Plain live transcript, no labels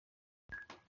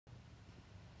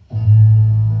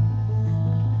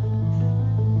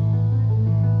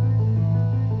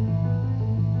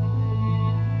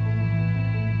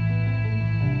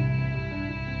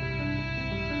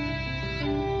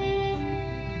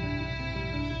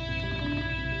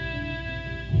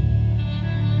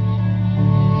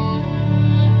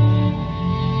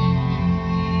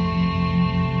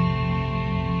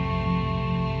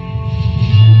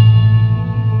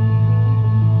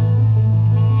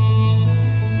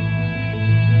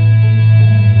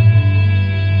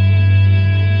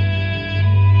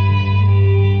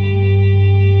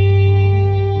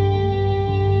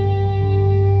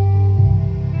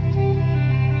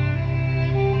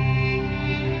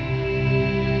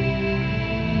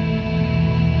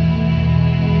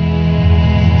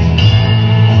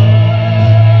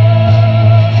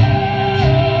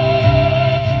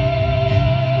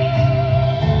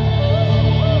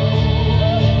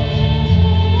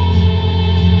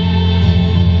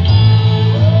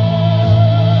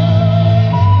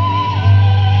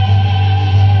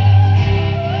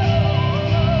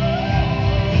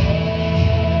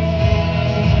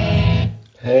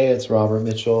Robert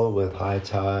Mitchell with High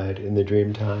Tide in the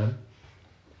Dreamtime.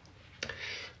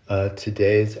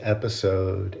 Today's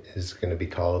episode is going to be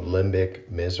called Limbic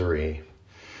Misery.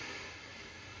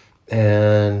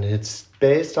 And it's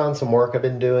based on some work I've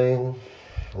been doing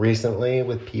recently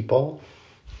with people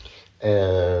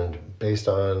and based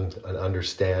on an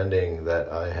understanding that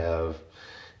I have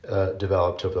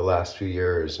developed over the last few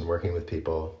years in working with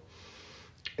people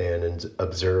and in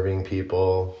observing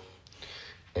people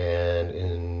and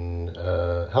in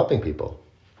helping people.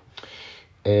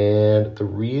 And the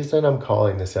reason I'm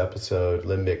calling this episode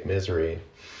Limbic Misery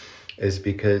is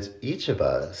because each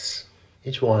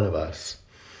one of us,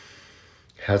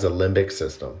 has a limbic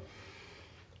system.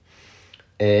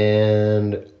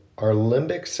 And our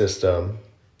limbic system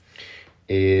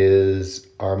is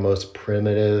our most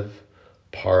primitive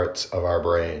parts of our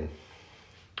brain.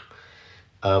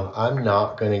 I'm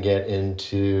not going to get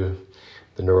into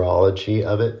the neurology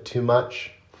of it too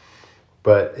much,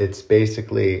 but it's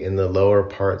basically in the lower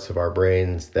parts of our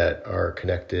brains that are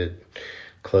connected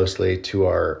closely to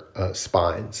our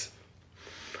spines.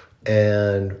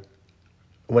 And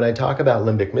when I talk about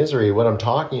limbic misery, what I'm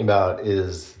talking about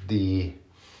is the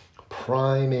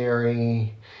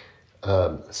primary,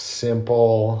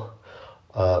 simple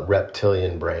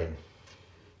reptilian brain.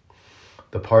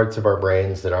 The parts of our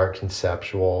brains that aren't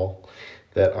conceptual,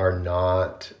 that are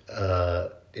not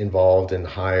involved in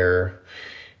higher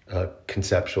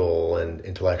conceptual and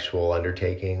intellectual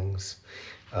undertakings,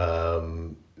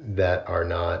 that are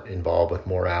not involved with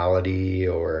morality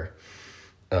or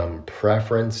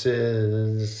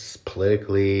preferences,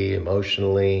 politically,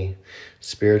 emotionally,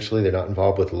 spiritually. They're not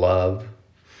involved with love.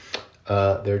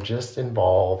 They're just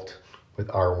involved with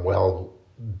our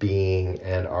well-being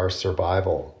and our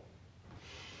survival.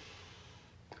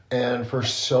 And for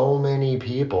so many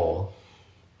people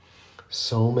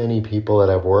that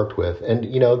I've worked with,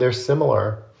 and they're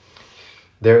similar.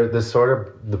 They're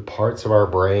the parts of our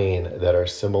brain that are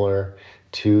similar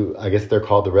to, I guess they're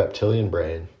called the reptilian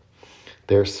brain.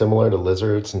 They're similar to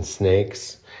lizards and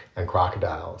snakes and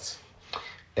crocodiles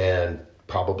and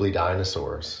probably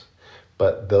dinosaurs.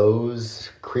 But those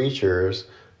creatures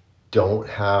don't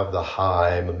have the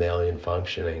high mammalian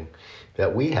functioning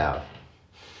that we have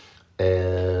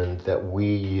and that we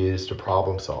use to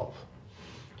problem solve.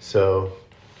 So,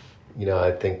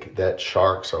 I think that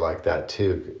sharks are like that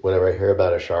too. Whenever I hear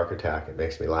about a shark attack, it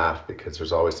makes me laugh because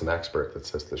there's always some expert that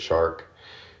says the shark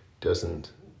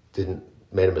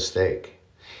made a mistake.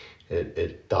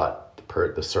 It thought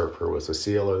the surfer was a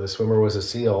seal or the swimmer was a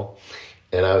seal.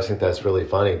 And I always think that's really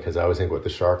funny because I always think what the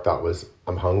shark thought was,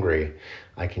 I'm hungry,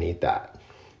 I can eat that.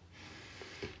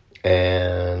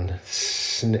 And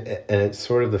it's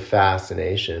sort of the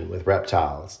fascination with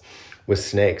reptiles. With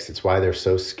snakes, it's why they're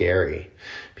so scary,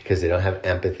 because they don't have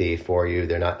empathy for you.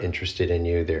 They're not interested in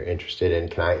you. They're interested in,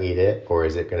 can I eat it or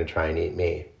is it going to try and eat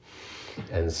me?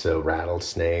 And so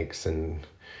rattlesnakes and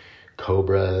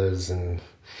cobras and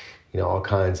all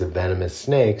kinds of venomous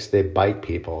snakes, they bite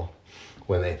people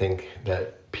when they think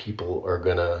that people are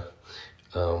gonna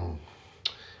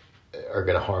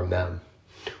harm them,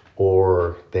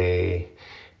 or they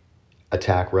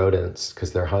attack rodents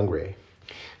because they're hungry.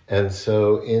 And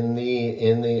so in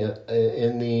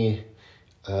the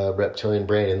reptilian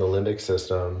brain, in the limbic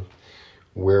system,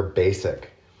 we're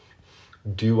basic.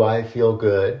 Do I feel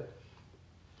good?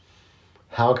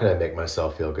 How can I make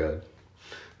myself feel good?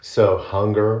 So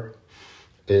hunger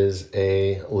is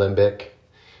a limbic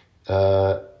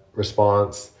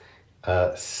response.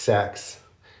 Sex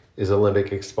is a limbic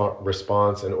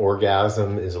response. An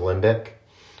orgasm is limbic.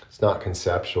 It's not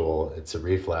conceptual. It's a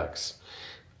reflex.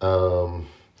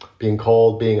 Being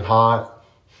cold, being hot,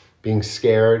 being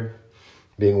scared,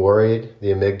 being worried,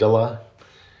 the amygdala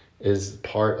is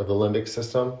part of the limbic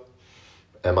system.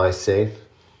 Am I safe?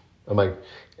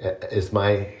 Is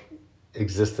my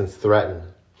existence threatened?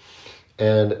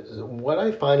 And what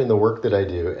I find in the work that I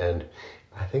do, and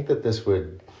I think that this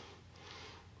would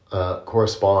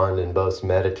correspond in both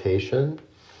meditation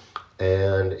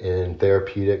and in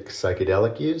therapeutic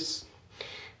psychedelic use,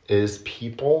 is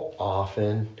people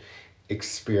often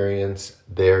experience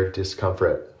their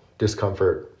discomfort,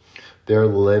 their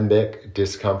limbic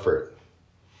discomfort.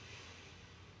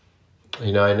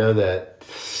 I know that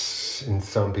in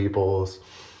some people's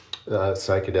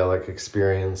psychedelic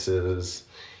experiences,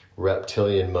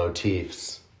 reptilian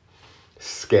motifs,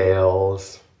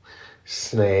 scales,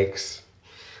 snakes,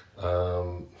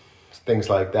 things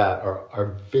like that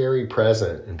are very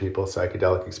present in people's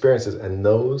psychedelic experiences, and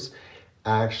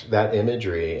that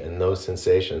imagery and those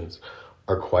sensations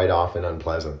are quite often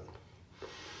unpleasant.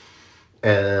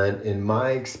 And in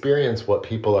my experience, what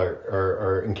people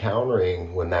are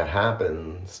encountering when that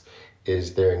happens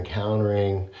is they're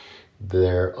encountering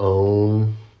their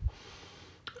own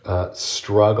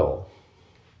struggle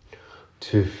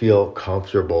to feel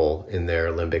comfortable in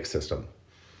their limbic system.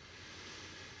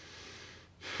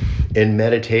 In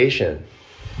meditation,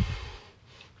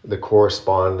 the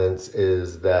correspondence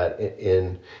is that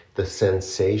in the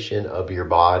sensation of your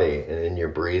body and in your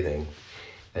breathing,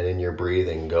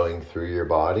 going through your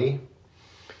body,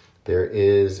 there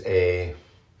is a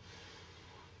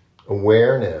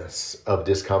awareness of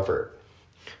discomfort,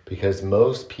 because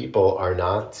most people are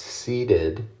not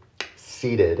seated,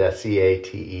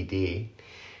 S-E-A-T-E-D,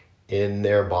 in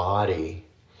their body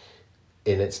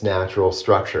in its natural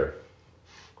structure.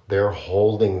 They're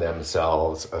holding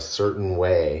themselves a certain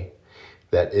way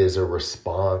that is a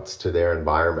response to their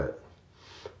environment,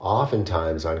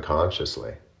 oftentimes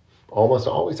unconsciously, almost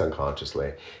always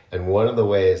unconsciously. And one of the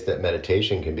ways that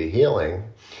meditation can be healing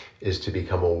is to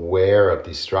become aware of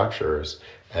these structures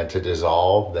and to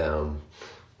dissolve them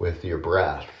with your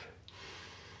breath,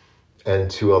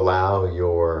 and to allow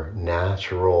your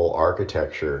natural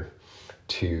architecture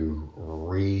to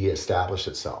reestablish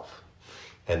itself.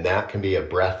 And that can be a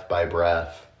breath by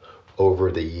breath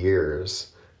over the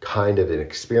years kind of an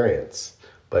experience,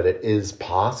 but it is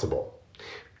possible.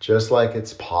 Just like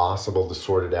it's possible to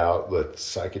sort it out with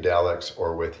psychedelics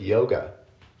or with yoga.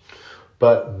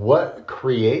 But what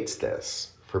creates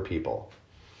this for people?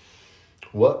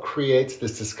 What creates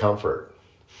this discomfort?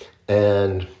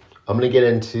 And I'm going to get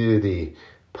into the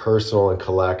personal and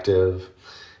collective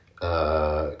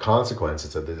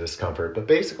consequences of the discomfort. But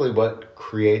basically what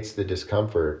creates the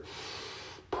discomfort,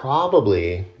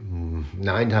 probably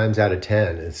 9 times out of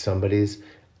 10, is somebody's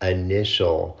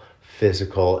initial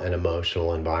physical and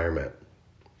emotional environment.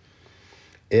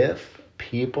 If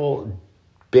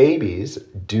babies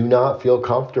do not feel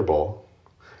comfortable,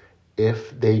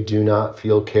 if they do not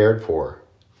feel cared for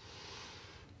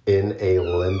in a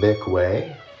limbic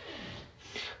way,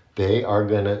 they are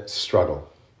going to struggle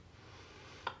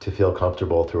to feel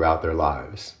comfortable throughout their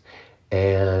lives.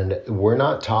 And we're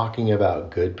not talking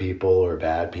about good people or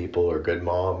good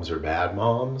moms or bad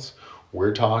moms.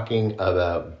 We're talking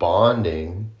about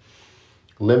bonding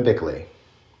limbically,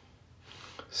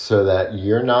 so that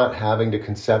you're not having to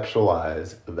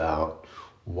conceptualize about,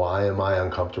 why am I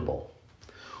uncomfortable?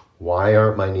 Why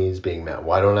aren't my needs being met?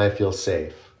 Why don't I feel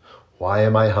safe? Why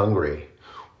am I hungry?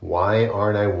 Why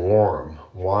aren't I warm?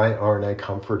 Why aren't I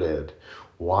comforted?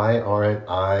 Why aren't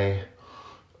I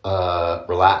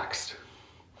relaxed?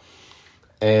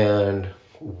 And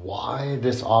why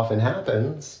this often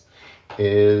happens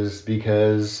is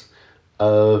because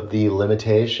of the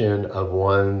limitation of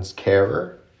one's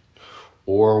carer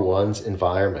or one's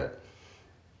environment.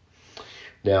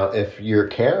 Now, if your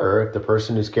carer, if the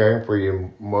person who's caring for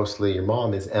you, mostly your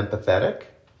mom, is empathetic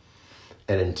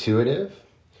and intuitive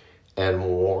and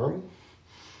warm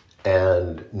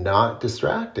and not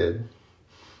distracted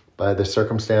by the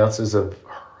circumstances of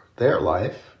their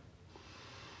life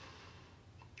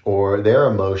or their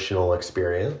emotional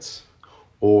experience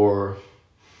or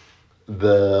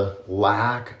the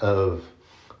lack of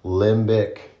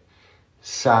limbic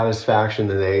satisfaction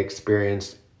that they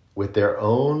experience with their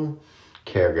own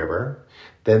caregiver,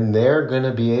 then they're going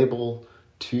to be able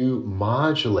to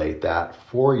modulate that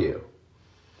for you.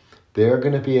 They're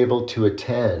going to be able to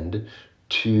attend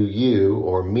to you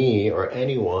or me or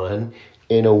anyone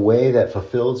in a way that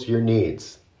fulfills your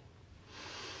needs,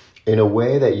 in a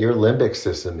way that your limbic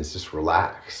system is just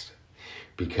relaxed,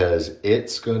 because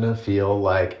it's going to feel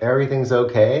like everything's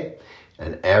okay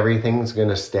and everything's going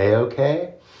to stay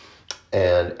okay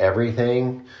and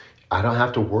I don't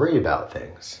have to worry about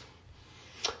things.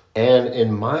 And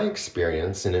in my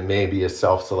experience, and it may be a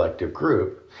self-selective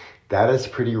group, that is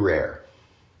pretty rare.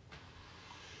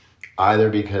 Either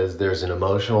because there's an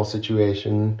emotional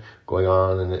situation going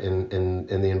on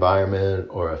in the environment,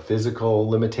 or a physical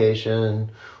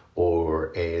limitation,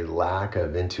 or a lack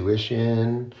of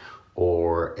intuition,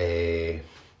 or a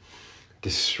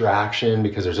distraction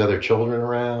because there's other children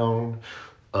around.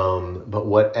 But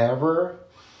whatever,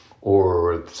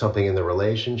 or something in the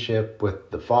relationship with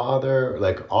the father,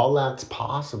 like all that's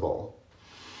possible.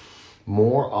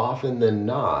 More often than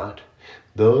not,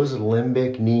 those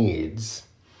limbic needs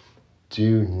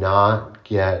do not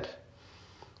get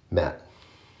met.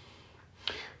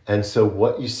 And so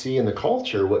what you see in the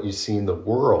culture, what you see in the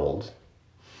world,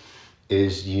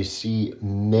 is you see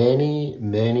many,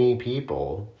 many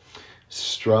people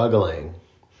struggling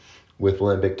with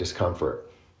limbic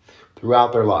discomfort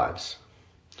throughout their lives.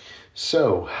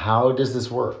 So how does this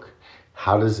work?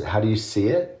 How do you see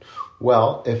it?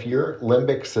 Well, if your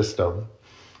limbic system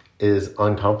is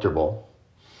uncomfortable,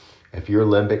 if your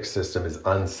limbic system is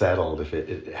unsettled, if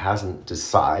it hasn't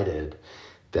decided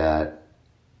that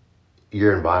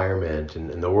your environment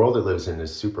and the world it lives in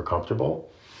is super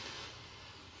comfortable,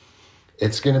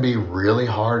 it's going to be really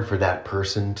hard for that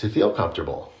person to feel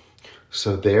comfortable.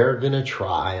 So they're going to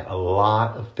try a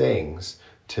lot of things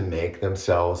to make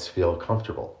themselves feel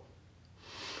comfortable.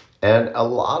 And a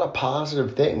lot of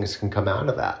positive things can come out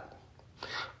of that.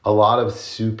 A lot of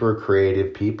super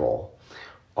creative people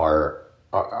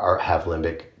have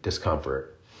limbic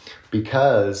discomfort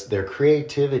because their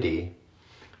creativity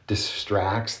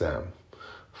distracts them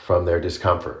from their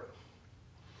discomfort.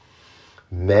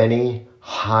 Many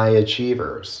high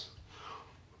achievers,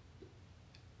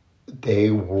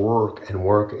 they work,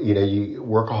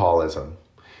 workaholism.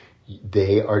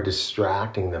 They are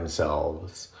distracting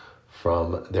themselves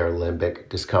from their limbic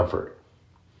discomfort.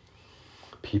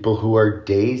 People who are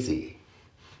daisy,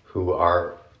 who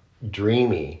are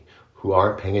dreamy, who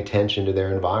aren't paying attention to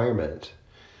their environment,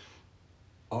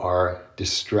 are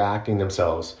distracting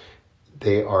themselves.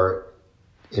 They are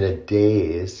in a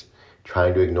daze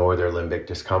trying to ignore their limbic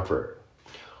discomfort.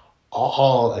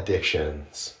 All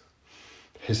addictions,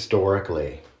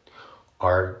 historically,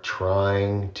 are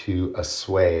trying to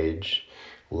assuage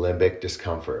limbic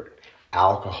discomfort.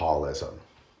 Alcoholism,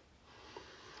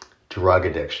 drug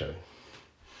addiction.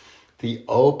 The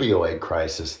opioid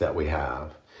crisis that we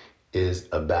have is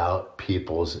about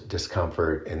people's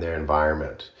discomfort in their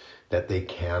environment that they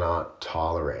cannot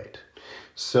tolerate.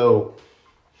 So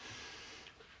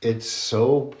it's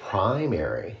so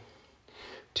primary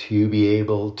to be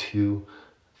able to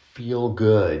feel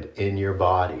good in your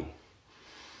body,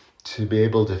 to be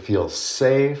able to feel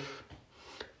safe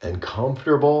and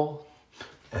comfortable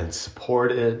and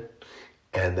supported,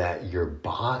 and that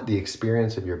the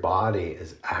experience of your body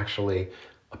is actually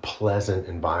a pleasant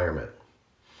environment.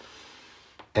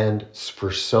 And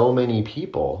for so many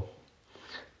people,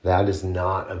 that is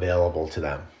not available to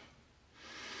them.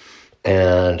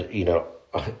 And,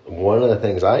 one of the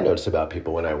things I notice about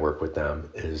people when I work with them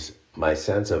is my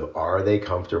sense of, are they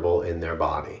comfortable in their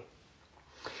body?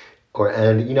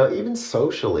 Even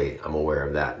socially, I'm aware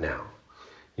of that now.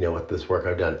 With this work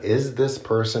I've done, is this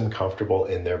person comfortable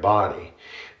in their body?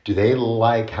 Do they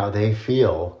like how they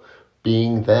feel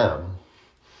being them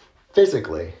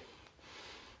physically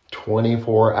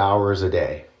 24 hours a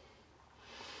day?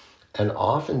 And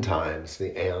oftentimes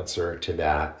the answer to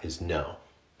that is no.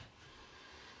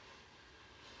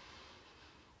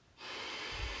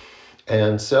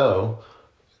 And so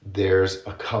there's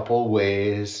a couple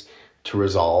ways to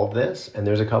resolve this, and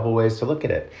there's a couple ways to look at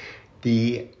it.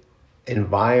 The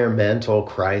environmental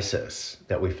crisis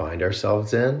that we find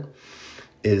ourselves in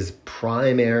is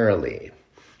primarily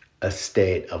a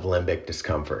state of limbic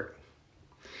discomfort.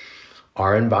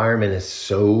 Our environment is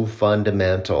so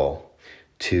fundamental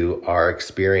to our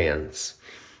experience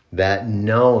that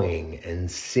knowing and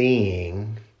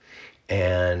seeing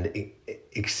and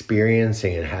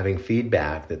experiencing and having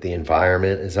feedback that the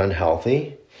environment is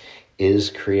unhealthy is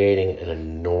creating an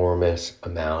enormous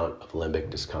amount of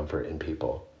limbic discomfort in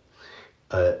people.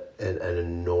 An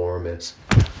enormous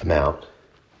amount.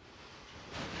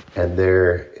 And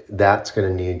that's going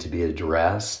to need to be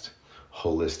addressed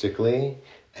holistically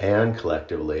and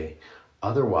collectively.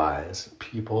 Otherwise,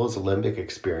 people's limbic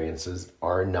experiences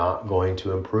are not going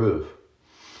to improve.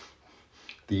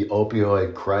 The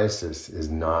opioid crisis is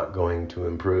not going to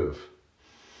improve.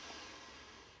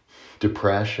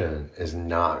 Depression is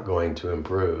not going to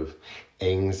improve.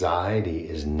 Anxiety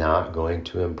is not going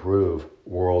to improve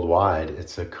worldwide.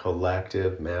 It's a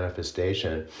collective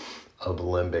manifestation of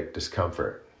limbic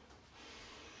discomfort.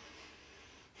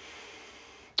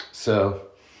 So,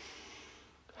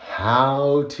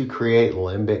 how to create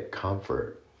limbic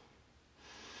comfort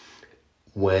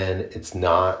when it's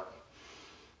not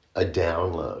a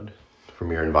download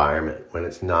from your environment, when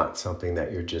it's not something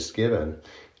that you're just given,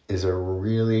 is a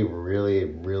really, really,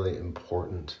 really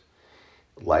important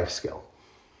life skill.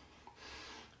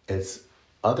 It's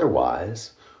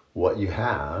otherwise, what you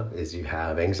have is you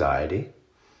have anxiety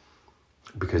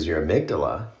because your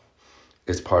amygdala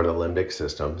is part of the limbic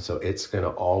system. So it's going to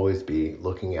always be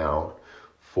looking out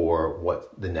for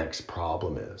what the next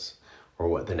problem is, or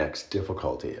what the next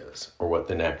difficulty is, or what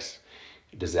the next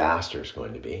disaster is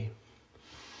going to be.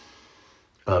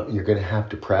 You're going to have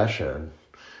depression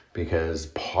because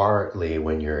partly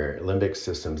when your limbic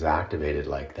system's activated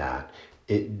like that,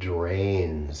 it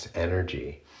drains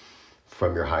energy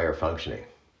from your higher functioning,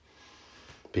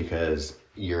 because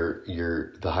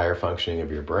the higher functioning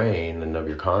of your brain and of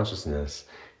your consciousness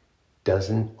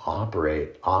doesn't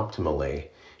operate optimally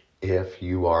if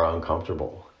you are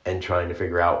uncomfortable and trying to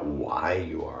figure out why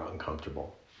you are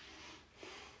uncomfortable.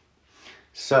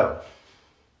 So,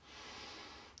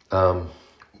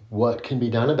 what can be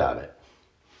done about it?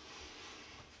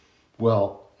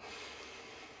 Well,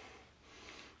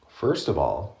 first of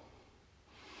all,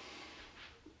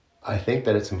 I think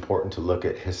that it's important to look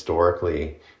at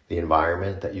historically the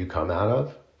environment that you come out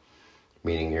of,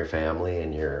 meaning your family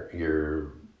and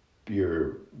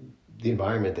the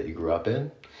environment that you grew up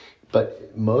in,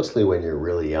 but mostly when you're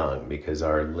really young, because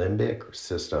our limbic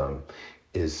system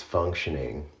is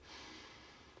functioning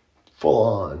full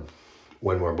on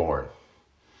when we're born.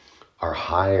 Our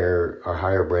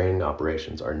higher brain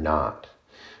operations are not.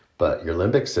 But your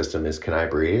limbic system is, can I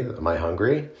breathe? Am I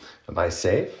hungry? Am I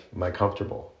safe? Am I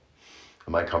comfortable?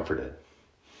 Am I comforted?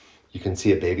 You can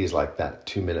see a baby's like that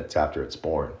 2 minutes after it's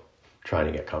born, trying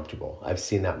to get comfortable. I've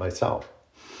seen that myself.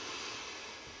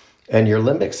 And your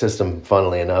limbic system,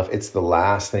 funnily enough, it's the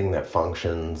last thing that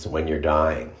functions when you're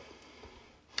dying.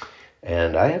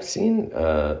 And I have seen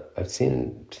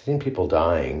people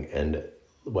dying, and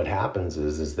what happens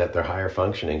is that their higher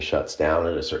functioning shuts down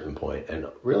at a certain point, and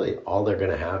really all they're going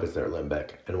to have is their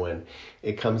limbic. And when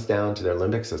it comes down to their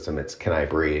limbic system, it's, can I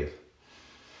breathe?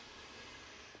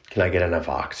 Can I get enough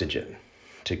oxygen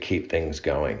to keep things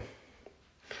going?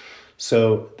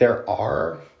 So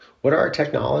what are our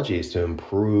technologies to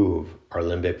improve our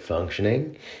limbic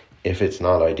functioning if it's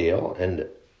not ideal? And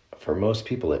for most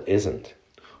people, it isn't.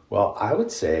 Well, I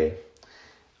would say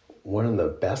one of the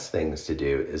best things to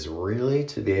do is really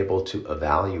to be able to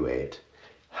evaluate,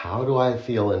 how do I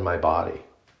feel in my body?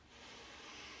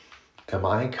 Am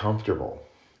I comfortable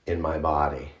in my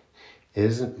body?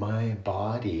 Isn't my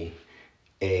body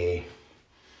a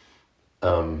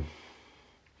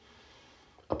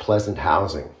pleasant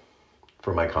housing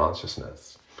for my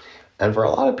consciousness? And for a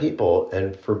lot of people,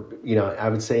 and for, I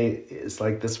would say it's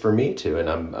like this for me too, and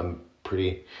I'm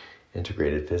pretty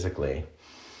integrated physically.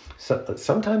 So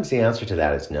sometimes the answer to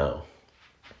that is no.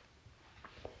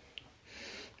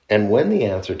 And when the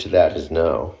answer to that is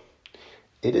no,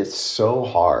 it is so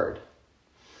hard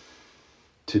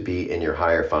to be in your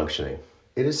higher functioning.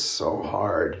 It is so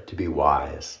hard to be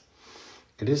wise.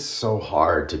 It is so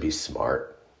hard to be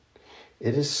smart.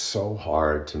 It is so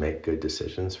hard to make good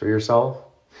decisions for yourself,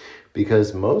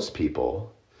 because most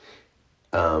people,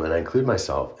 and I include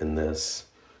myself in this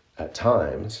at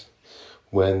times,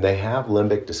 when they have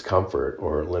limbic discomfort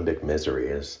or limbic misery,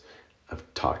 as I've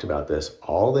talked about this,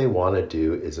 all they want to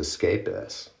do is escape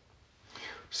this.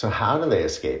 So how do they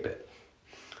escape it?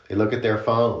 They look at their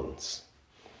phones.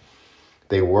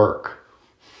 They work.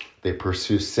 They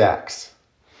pursue sex.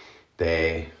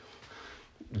 They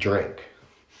drink.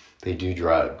 They do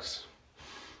drugs.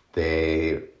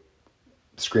 They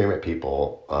scream at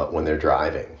people when they're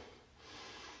driving.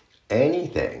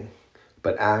 Anything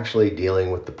but actually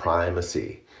dealing with the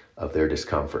primacy of their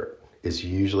discomfort is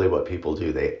usually what people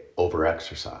do. They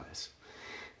overexercise.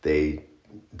 They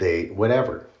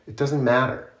whatever. It doesn't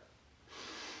matter.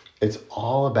 It's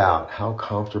all about how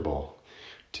comfortable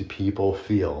do people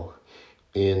feel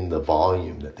in the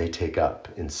volume that they take up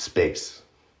in space.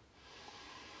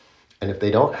 And if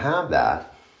they don't have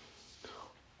that,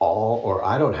 or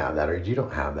I don't have that, or you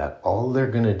don't have that, all they're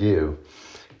going to do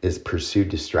is pursue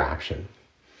distraction,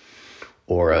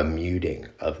 or a muting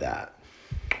of that,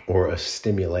 or a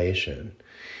stimulation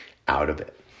out of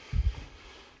it.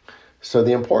 So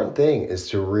the important thing is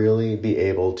to really be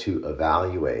able to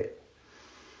evaluate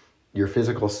your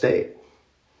physical state.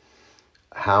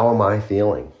 How am I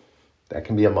feeling? That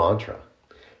can be a mantra.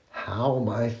 How am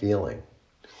I feeling?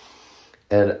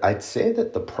 And I'd say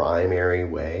that the primary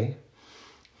way,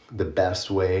 the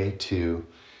best way to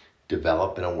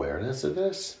develop an awareness of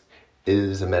this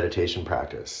is a meditation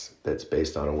practice that's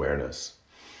based on awareness.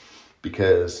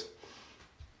 Because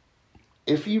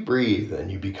if you breathe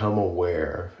and you become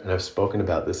aware, and I've spoken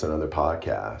about this in other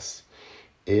podcasts,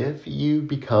 if you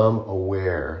become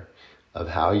aware of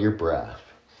how your breath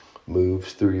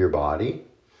moves through your body,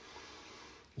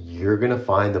 you're going to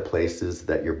find the places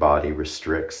that your body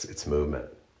restricts its movement.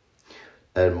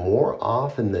 And more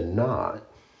often than not,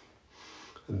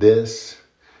 these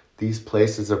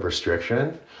places of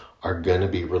restriction are going to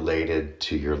be related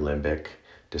to your limbic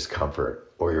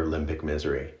discomfort or your limbic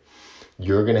misery.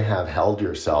 You're going to have held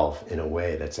yourself in a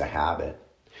way that's a habit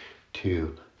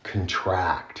to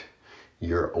contract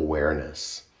your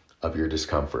awareness of your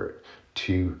discomfort,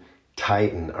 to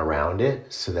tighten around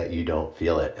it so that you don't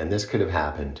feel it. And this could have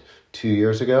happened 2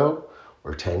 years ago,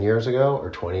 or 10 years ago,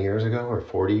 or 20 years ago, or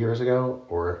 40 years ago,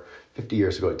 or 50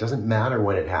 years ago. It doesn't matter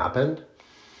when it happened.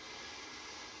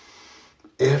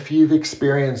 if you've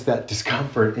experienced that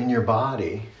discomfort in your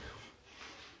body,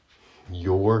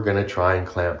 you're going to try and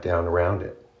clamp down around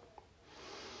it.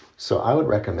 So I would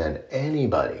recommend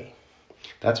anybody.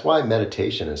 That's why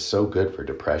meditation is so good for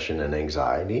depression and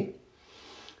anxiety.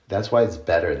 That's why it's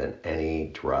better than any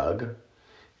drug,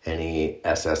 any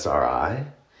SSRI,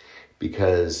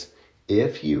 because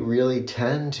if you really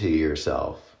tend to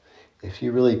yourself, if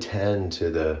you really tend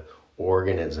to the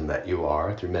organism that you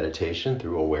are through meditation,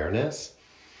 through awareness,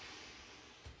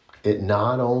 it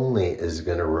not only is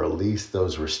going to release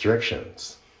those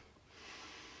restrictions,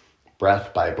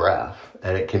 breath by breath,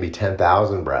 and it can be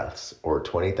 10,000 breaths or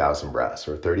 20,000 breaths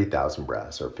or 30,000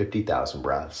 breaths or 50,000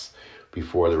 breaths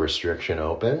before the restriction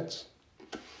opens.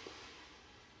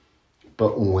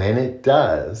 But when it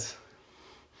does,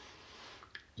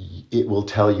 it will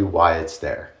tell you why it's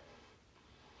there.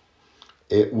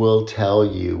 It will tell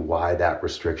you why that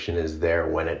restriction is there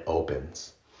when it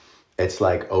opens. It's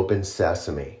like open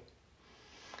sesame.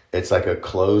 It's like a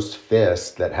closed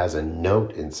fist that has a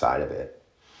note inside of it.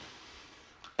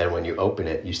 And when you open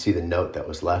it, you see the note that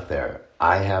was left there.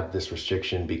 I have this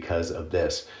restriction because of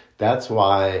this. That's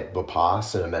why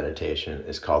Vipassana meditation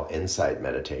is called insight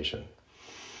meditation,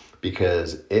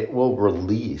 because it will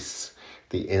release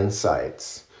the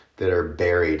insights that are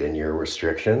buried in your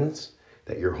restrictions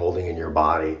that you're holding in your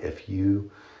body if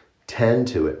you tend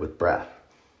to it with breath.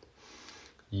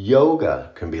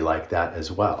 Yoga can be like that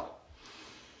as well.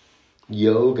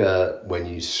 Yoga, when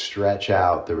you stretch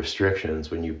out the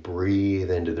restrictions, when you breathe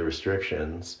into the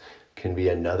restrictions, can be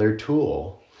another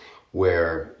tool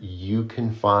where you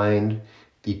can find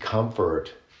the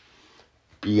comfort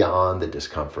beyond the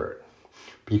discomfort.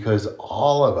 Because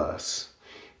all of us,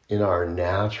 in our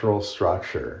natural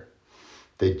structure,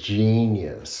 the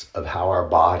genius of how our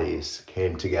bodies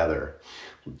came together,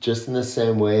 just in the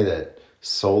same way that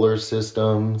solar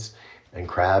systems and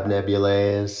Crab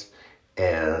nebulae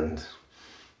and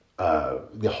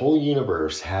the whole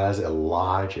universe has a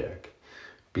logic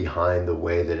behind the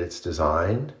way that it's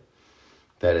designed,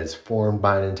 that it's formed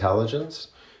by an intelligence,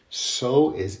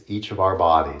 so is each of our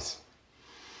bodies.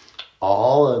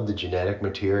 All of the genetic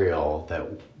material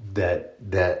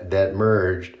that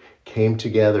merged came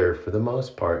together for the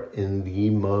most part in the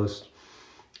most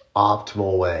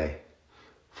optimal way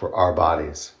for our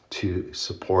bodies to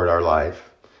support our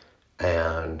life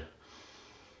and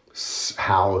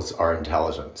house our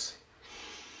intelligence.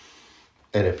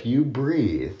 And if you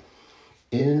breathe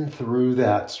in through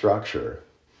that structure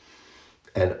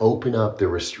and open up the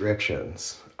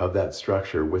restrictions of that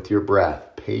structure with your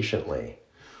breath patiently,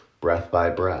 breath by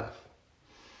breath,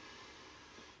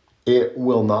 it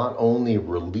will not only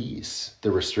release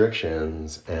the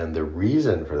restrictions and the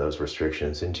reason for those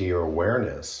restrictions into your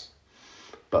awareness,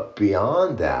 but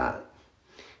beyond that,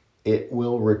 it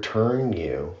will return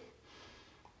you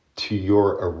to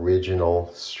your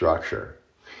original structure.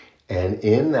 And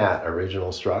in that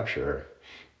original structure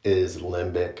is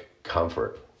limbic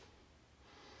comfort.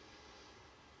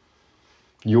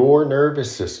 Your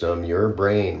nervous system, your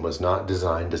brain, was not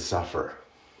designed to suffer.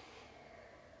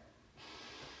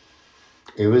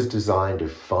 It was designed to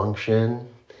function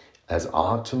as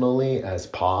optimally as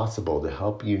possible to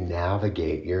help you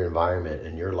navigate your environment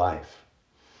and your life.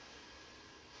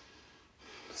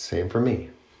 Same for me.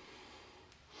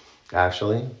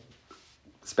 Actually,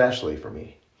 especially for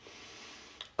me.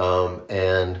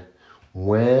 And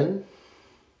when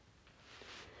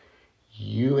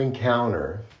you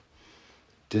encounter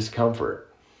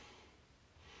discomfort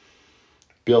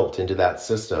built into that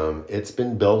system, it's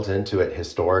been built into it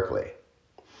historically.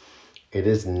 It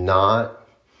is not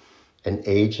an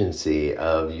agency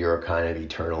of your kind of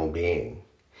eternal being.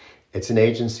 It's an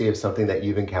agency of something that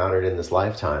you've encountered in this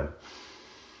lifetime.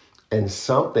 And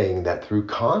something that through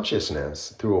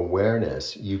consciousness, through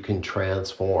awareness, you can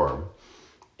transform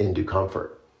into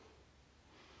comfort.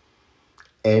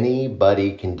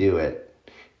 Anybody can do it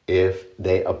if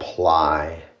they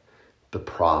apply the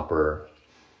proper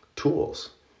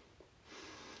tools.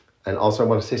 And also I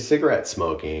want to say cigarette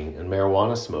smoking and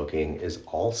marijuana smoking is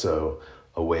also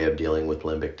a way of dealing with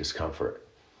limbic discomfort.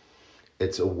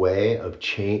 It's a way of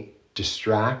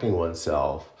distracting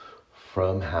oneself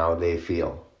from how they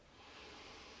feel.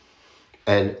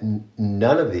 And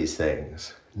none of these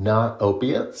things, not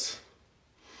opiates,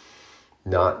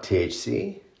 not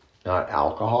THC, not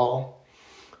alcohol,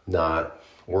 not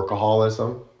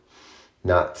workaholism,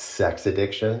 not sex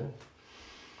addiction,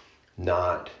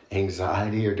 not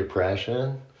anxiety or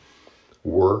depression,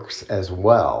 works as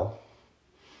well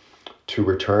to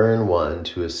return one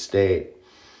to a state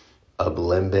of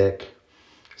limbic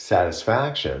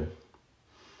satisfaction,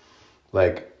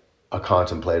 like a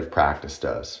contemplative practice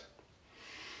does.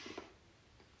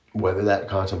 Whether that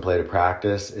contemplative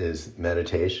practice is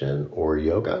meditation or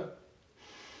yoga,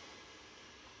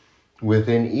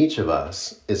 within each of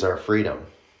us is our freedom.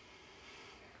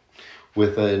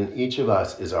 Within each of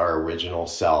us is our original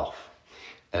self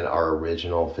and our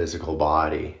original physical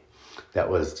body that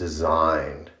was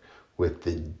designed with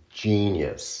the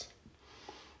genius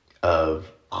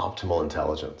of optimal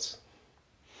intelligence.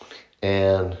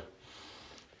 And,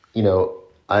 you know,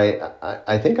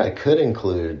 I think I could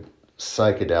include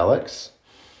psychedelics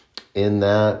in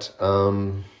that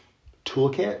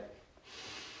toolkit.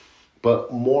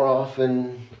 But more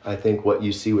often, I think what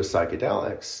you see with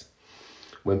psychedelics,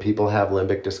 when people have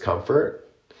limbic discomfort,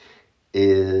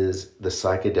 is the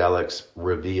psychedelics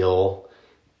reveal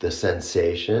the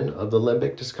sensation of the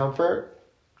limbic discomfort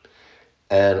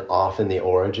and often the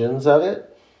origins of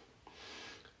it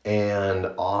and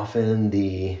often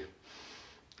the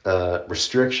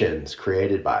restrictions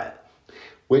created by it,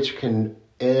 which can,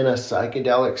 in a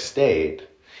psychedelic state,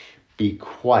 be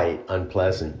quite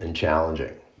unpleasant and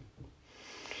challenging.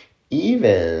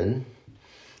 Even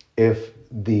if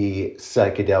the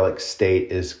psychedelic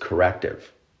state is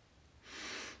corrective,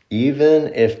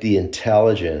 even if the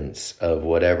intelligence of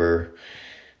whatever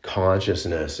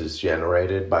consciousness is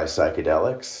generated by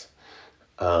psychedelics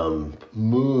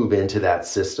move into that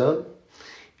system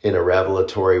in a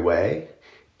revelatory way,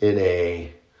 in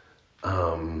a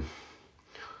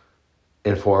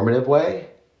informative way,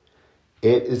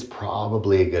 it is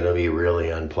probably going to be really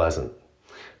unpleasant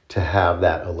to have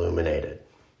that illuminated.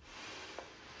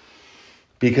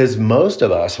 Because most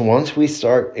of us, once we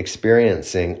start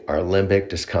experiencing our limbic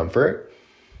discomfort,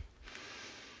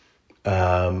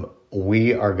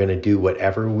 we are going to do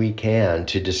whatever we can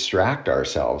to distract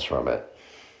ourselves from it.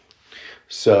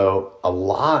 So a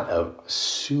lot of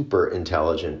super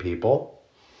intelligent people,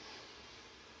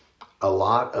 a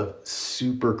lot of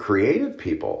super creative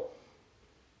people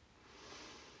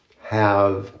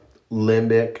have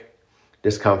limbic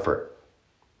discomfort.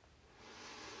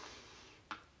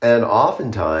 And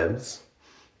oftentimes,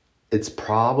 it's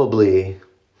probably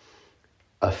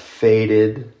a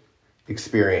faded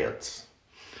experience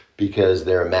because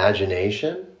their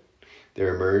imagination,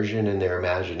 their immersion in their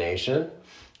imagination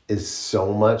is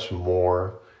so much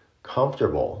more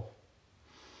comfortable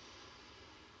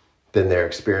than their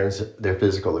experience, their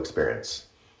physical experience.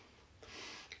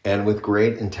 And with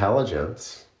great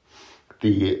intelligence,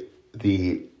 the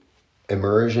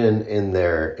immersion in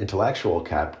their intellectual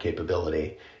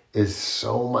capability is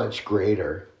so much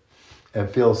greater and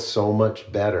feels so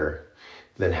much better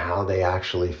than how they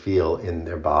actually feel in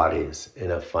their bodies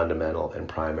in a fundamental and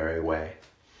primary way.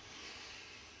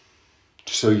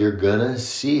 So you're gonna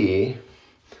see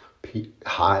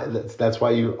that's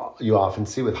why you often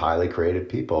see with highly creative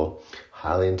people,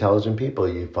 highly intelligent people,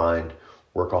 you find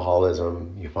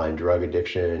workaholism, you find drug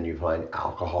addiction, you find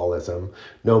alcoholism,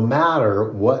 no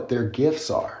matter what their gifts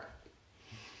are.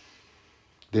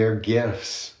 Their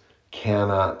gifts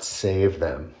cannot save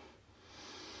them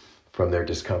from their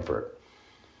discomfort.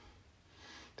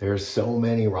 There's so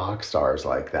many rock stars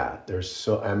like that.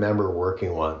 I remember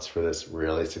working once for this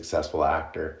really successful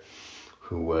actor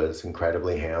who was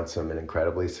incredibly handsome and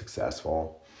incredibly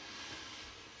successful.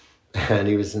 And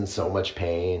he was in so much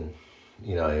pain.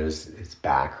 You know, his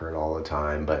back hurt all the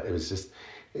time, but it was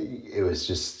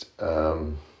just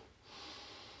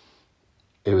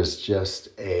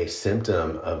a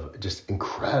symptom of just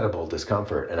incredible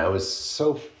discomfort. And I was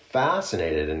so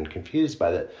fascinated and confused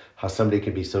by that, how somebody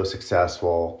could be so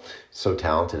successful, so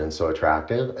talented and so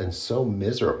attractive and so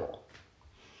miserable.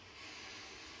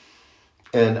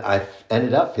 And I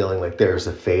ended up feeling like there's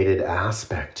a faded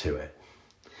aspect to it.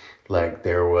 Like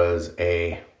there was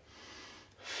a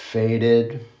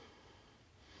faded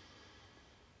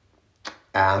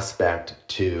aspect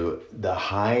to the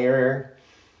higher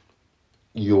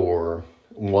your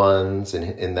one's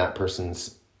in that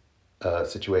person's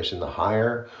situation, the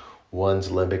higher one's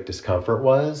limbic discomfort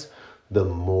was, the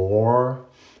more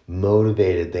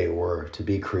motivated they were to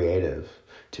be creative,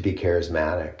 to be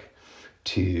charismatic,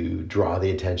 to draw the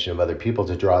attention of other people,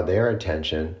 to draw their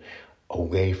attention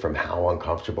away from how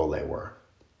uncomfortable they were.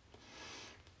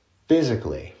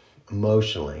 Physically,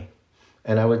 emotionally,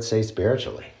 and I would say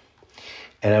spiritually.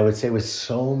 And I would say with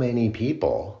so many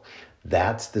people,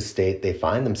 that's the state they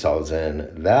find themselves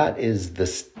in. That is the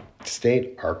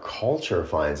state our culture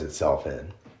finds itself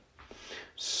in.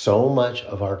 So much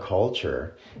of our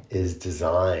culture is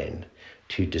designed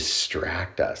to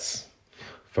distract us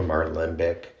from our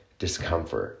limbic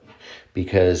discomfort.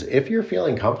 Because if you're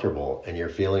feeling comfortable and you're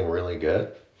feeling really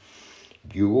good,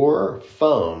 your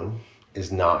phone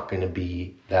is not going to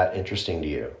be that interesting to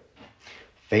you.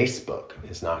 Facebook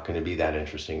is not going to be that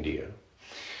interesting to you.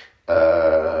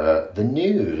 The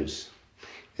news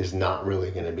is not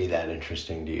really going to be that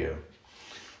interesting to you.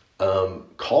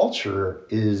 Culture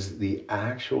is the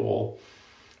actual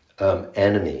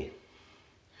enemy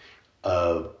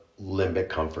of limbic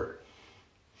comfort.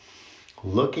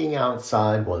 Looking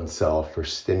outside oneself for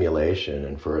stimulation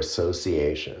and for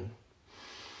association,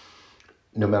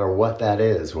 no matter what that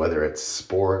is, whether it's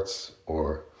sports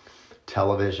or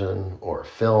television or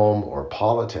film or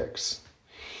politics,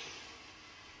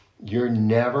 you're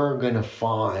never going to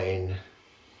find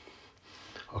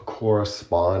a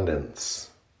correspondence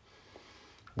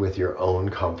with your own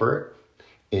comfort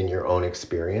in your own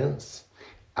experience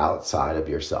outside of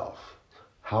yourself.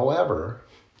 However,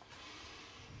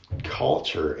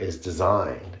 culture is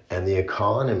designed and the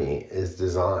economy is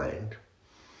designed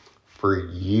for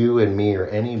you and me or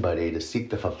anybody to seek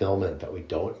the fulfillment that we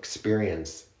don't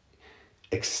experience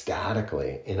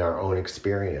ecstatically in our own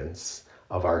experience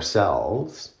of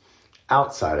ourselves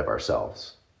outside of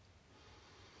ourselves.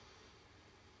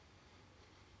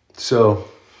 So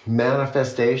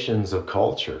manifestations of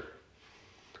culture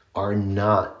are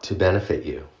not to benefit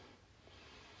you.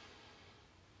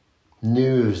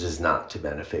 News is not to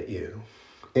benefit you.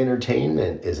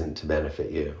 Entertainment isn't to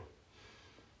benefit you.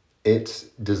 It's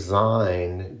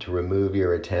designed to remove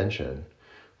your attention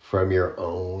from your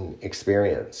own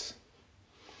experience.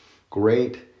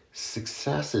 Great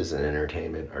successes in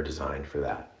entertainment are designed for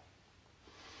that.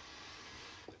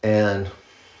 And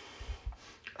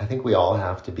I think we all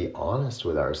have to be honest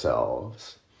with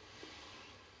ourselves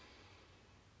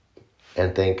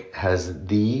and think,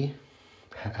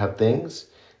 have things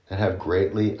that have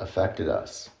greatly affected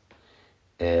us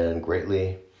and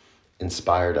greatly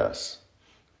inspired us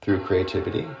through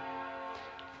creativity,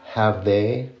 have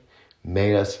they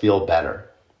made us feel better?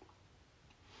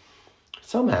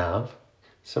 Some have.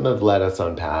 Some have led us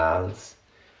on paths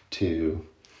to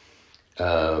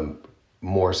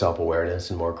more self-awareness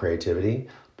and more creativity.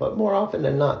 But more often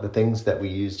than not, the things that we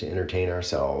use to entertain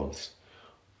ourselves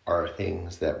are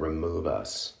things that remove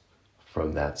us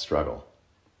from that struggle.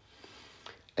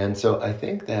 And so I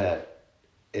think that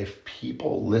if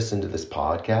people listen to this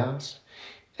podcast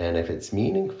and if it's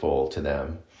meaningful to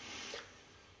them,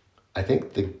 I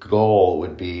think the goal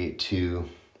would be to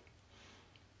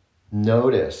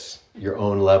notice your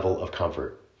own level of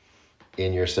comfort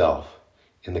in yourself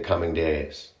in the coming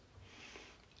days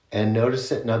and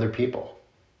notice it in other people.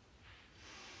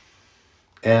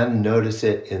 And notice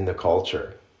it in the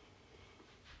culture.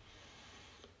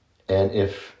 And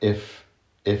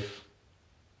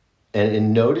and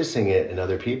in noticing it in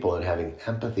other people and having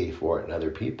empathy for it in other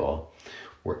people,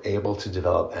 we're able to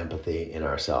develop empathy in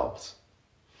ourselves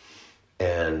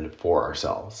and for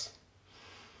ourselves.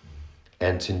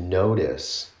 And to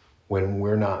notice when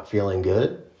we're not feeling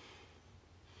good,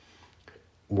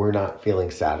 we're not feeling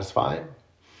satisfied,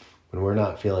 when we're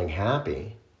not feeling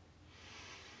happy,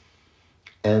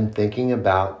 and thinking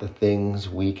about the things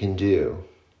we can do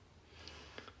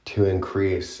to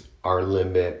increase our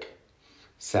limbic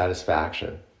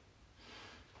satisfaction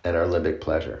and our limbic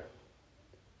pleasure.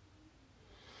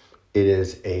 It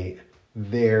is a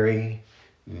very,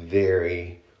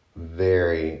 very,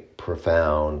 very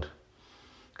profound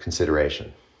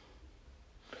consideration.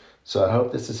 So I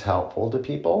hope this is helpful to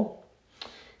people,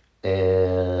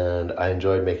 and I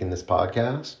enjoyed making this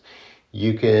podcast.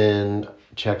 You can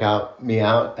check me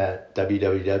out at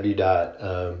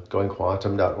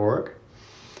www.goingquantum.org.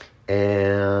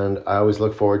 And I always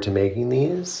look forward to making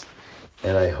these.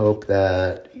 And I hope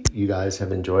that you guys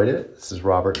have enjoyed it. This is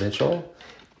Robert Mitchell.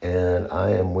 And I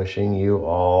am wishing you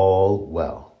all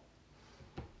well.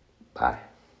 Bye.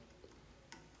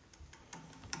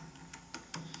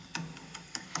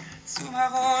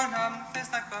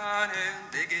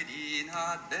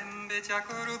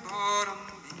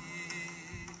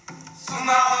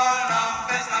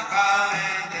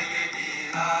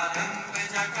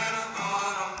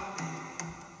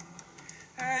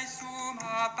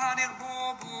 Banir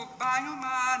bobu bayu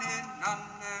manin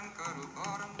nannem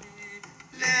karuborum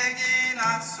legina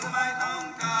sumai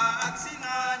tonka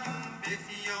atsinanyum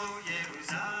befio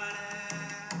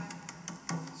Jerusalem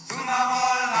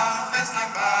sumahola festa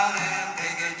kale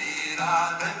tegedira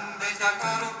bembeja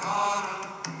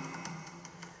karuborum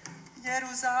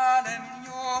Jerusalem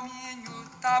yomi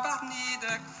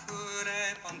tabarnidek fure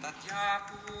pondat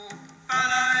jaku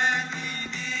ana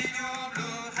elibi jublu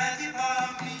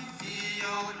hedibaram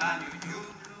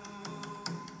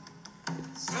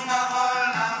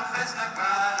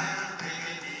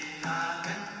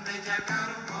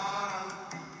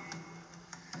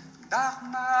Dar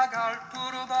magal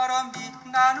turboro mi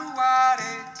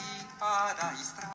nanuare ti pada istra